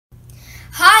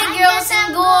girls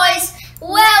and boys,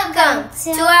 welcome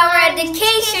to our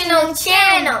educational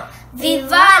channel,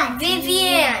 Vivat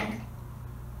Vivian.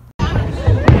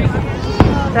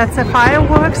 That's a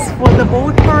fireworks for the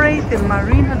boat parade in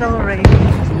Marina del Rey.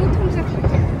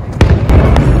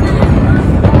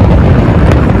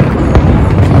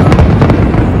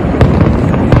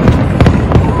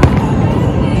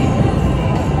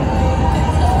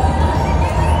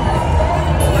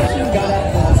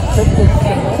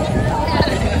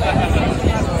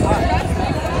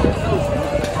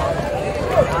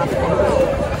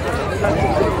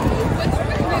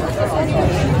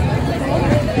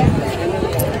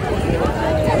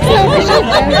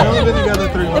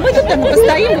 Вы тут там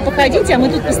постоим, вы походите, а мы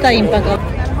тут постоим пока.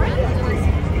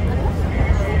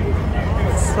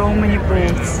 So many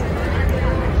boats.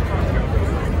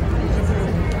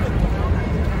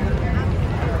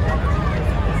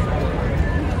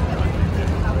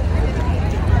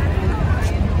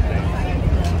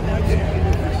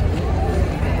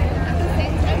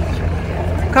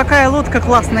 Какая лодка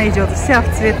классно идет, вся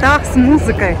в цветах, с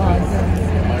музыкой.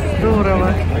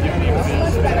 Здорово.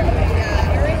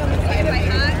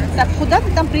 Так, куда ты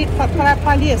там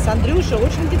полез, Андрюша?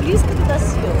 Очень ты близко туда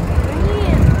съел.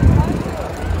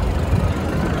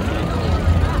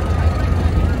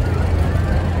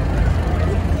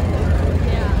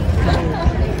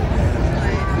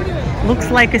 Looks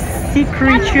like a sea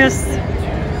creatures,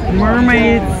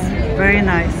 mermaids, very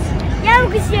nice.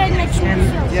 And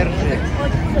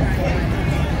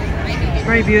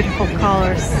very beautiful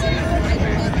colors,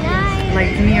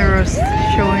 like mirrors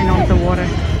showing on the water.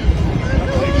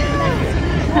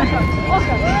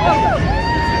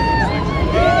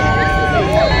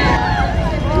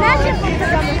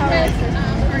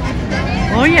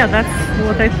 Oh yeah, that's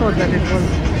what I thought that it was.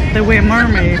 They were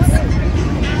mermaids.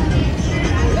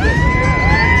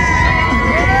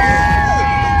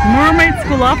 Mermaids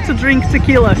who love to drink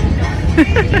tequila.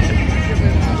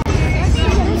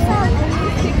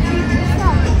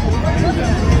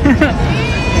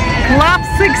 Club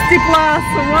 60 plus,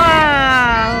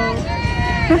 wow!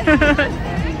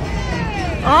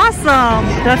 Awesome!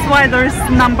 That's why there's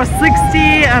number 60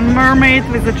 and mermaid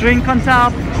with a drink on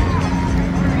top.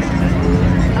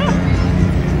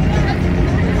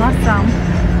 Awesome!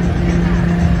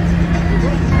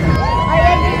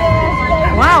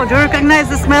 Wow, do you recognize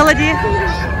this melody?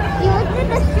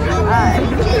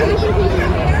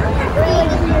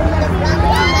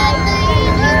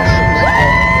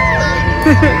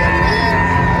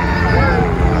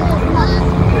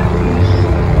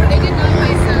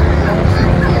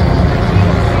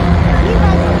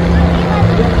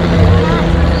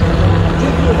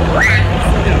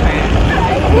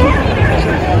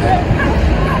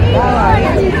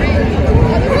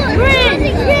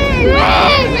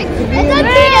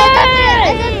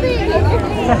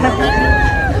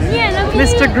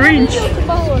 Mr. Grinch.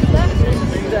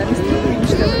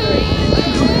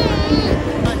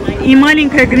 И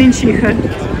маленькая гринчиха.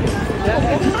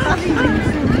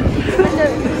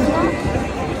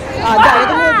 А, да, я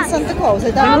думала, это Санта-Клаус.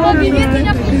 Это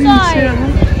меня кусает.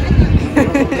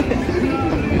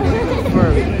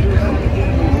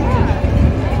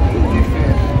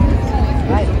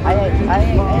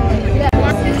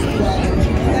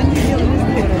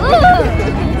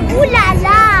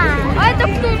 Уля-ля! А это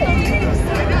кто?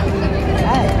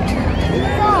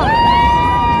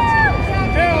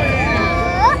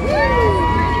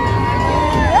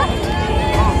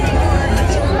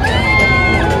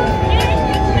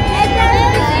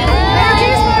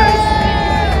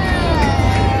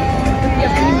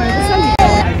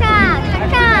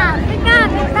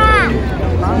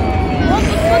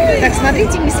 Так,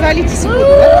 смотрите, не свалите секунду,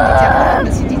 да,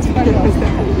 аккуратно сидите, пожалуйста.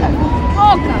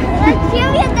 Ока!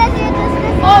 Зачем я даже это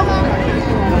сказала?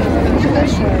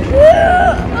 Хорошо.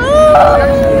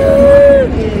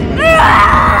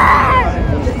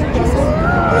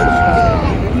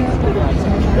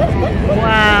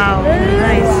 Wow,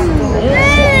 nice.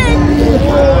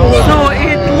 So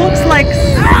it looks like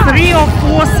 3 or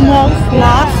 4 small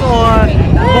flats or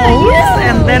boats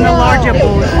and then a larger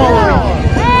boat following.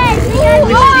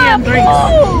 With tea and drinks.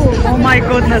 Oh my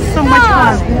goodness, so much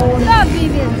fun.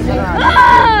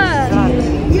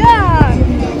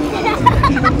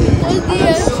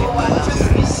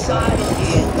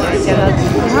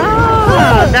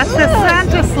 Ah, that's the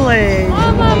Santa sleigh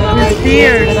with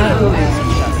deers.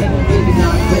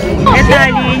 Это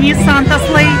олени, Санта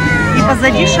слей, и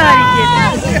позади шарики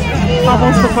по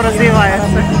воздуху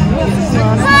развиваются.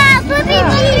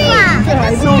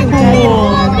 So cool.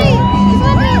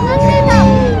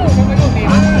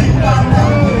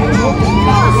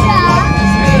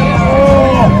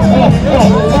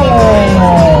 Oh,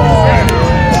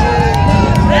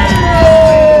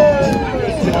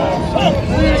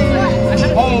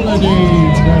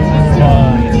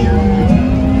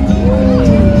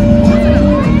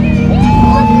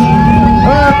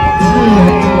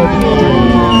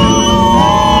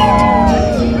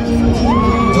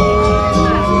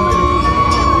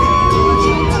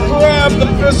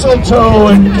 mistletoe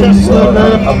and kiss the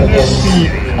man on the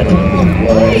feet.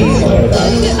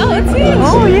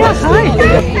 Oh yeah, hi.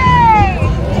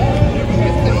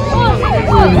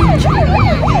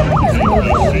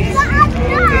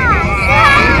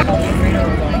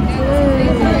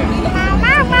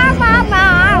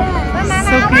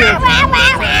 So cute.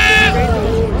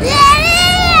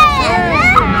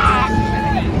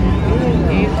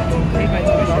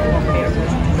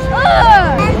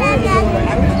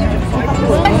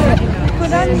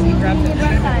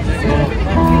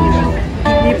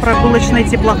 И прогулочный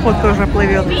теплоход тоже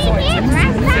плывет.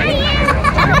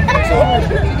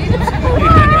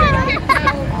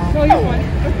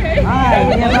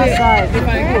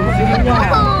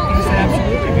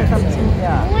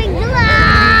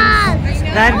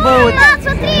 That boat,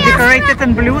 decorated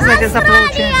in blue, that is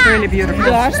approaching. It's really beautiful.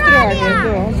 Да, Австралия,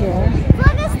 да.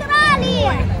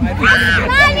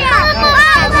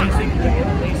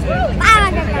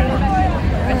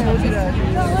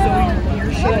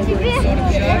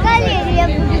 Галерия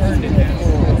будет.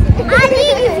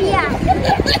 Оливия.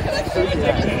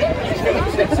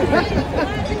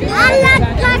 Алла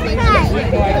какая.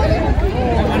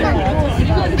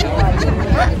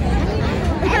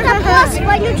 Это просто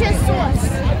вонючий сос.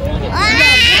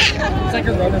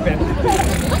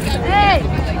 Эй!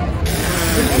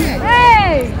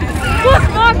 Эй! Вкус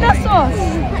молока сос.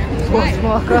 Босс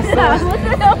молока сос.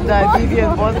 Да, Vivian,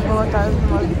 босс молока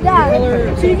сос. Да,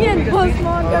 Vivian, босс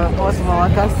молока. Босс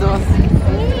молока сос.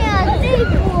 Нет, ты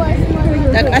босс.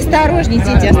 Так, осторожней,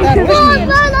 дети, осторожней.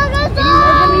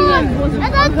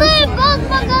 Это ты, босс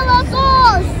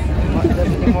молокосос.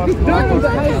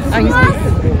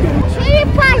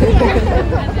 Черепахи.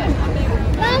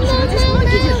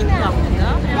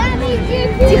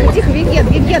 Тихо, тихо, Виген,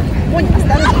 Виген. Монь,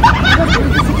 осторожней.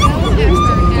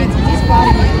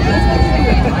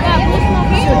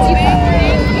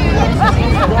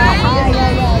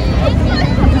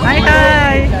 Hi,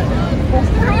 hi.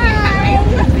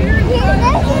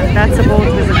 That's a boat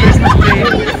with a Christmas tree.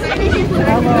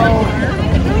 Hello.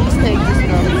 Please take this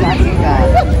from exactly that.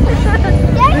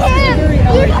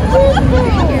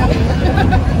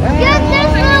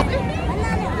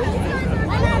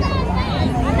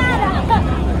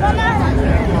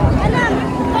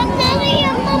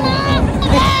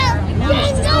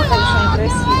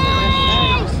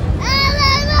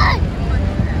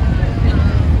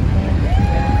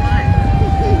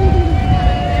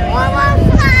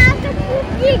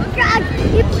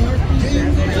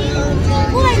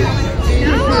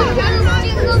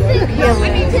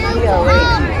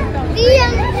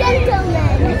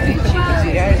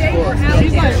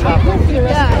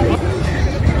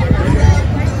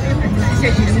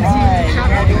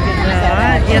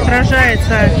 Да, и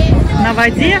отражается на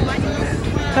воде,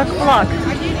 как флаг.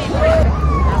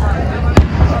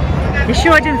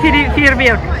 Еще один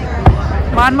фейерверк.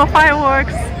 One more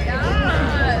fireworks.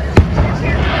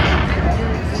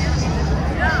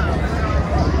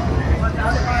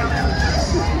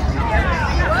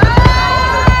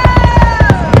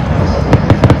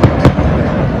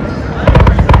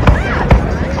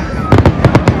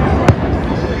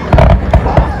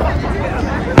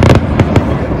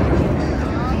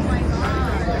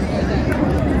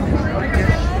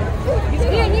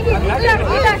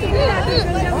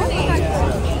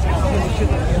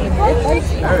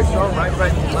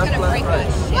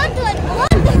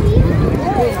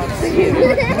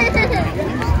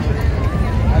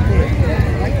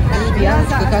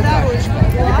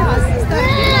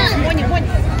 Моня, Моня.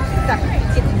 Так,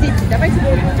 дети, давайте.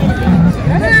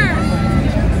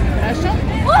 Хорошо?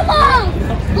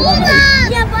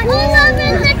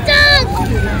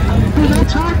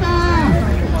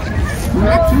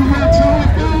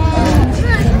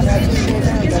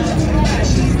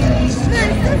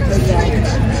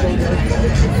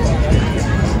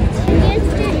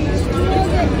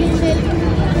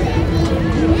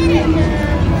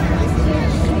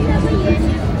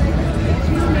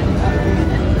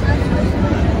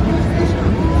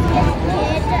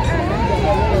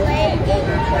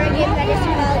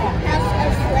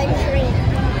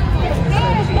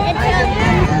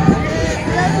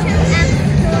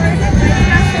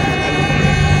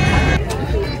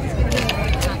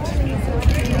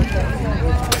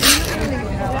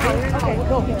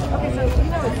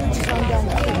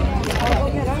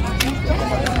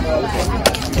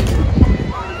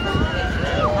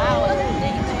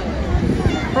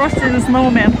 Frosty the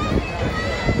Snowman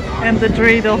and the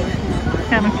dreidel.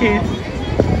 Kind of cute.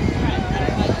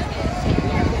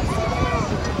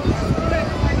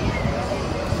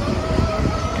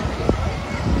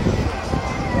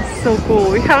 So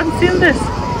cool. We haven't seen this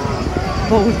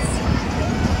boats.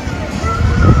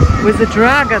 with a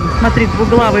dragon. Смотри,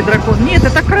 двуглавый дракон. Нет,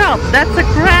 это краб. That's a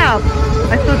crab.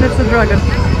 I thought it's a dragon.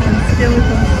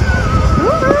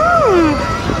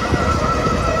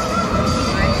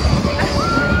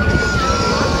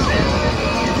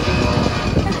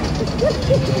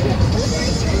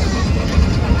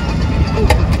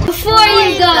 Before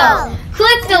you go,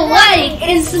 click the like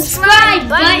and subscribe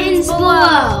buttons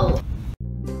below.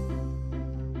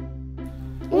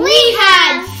 We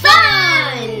had fun!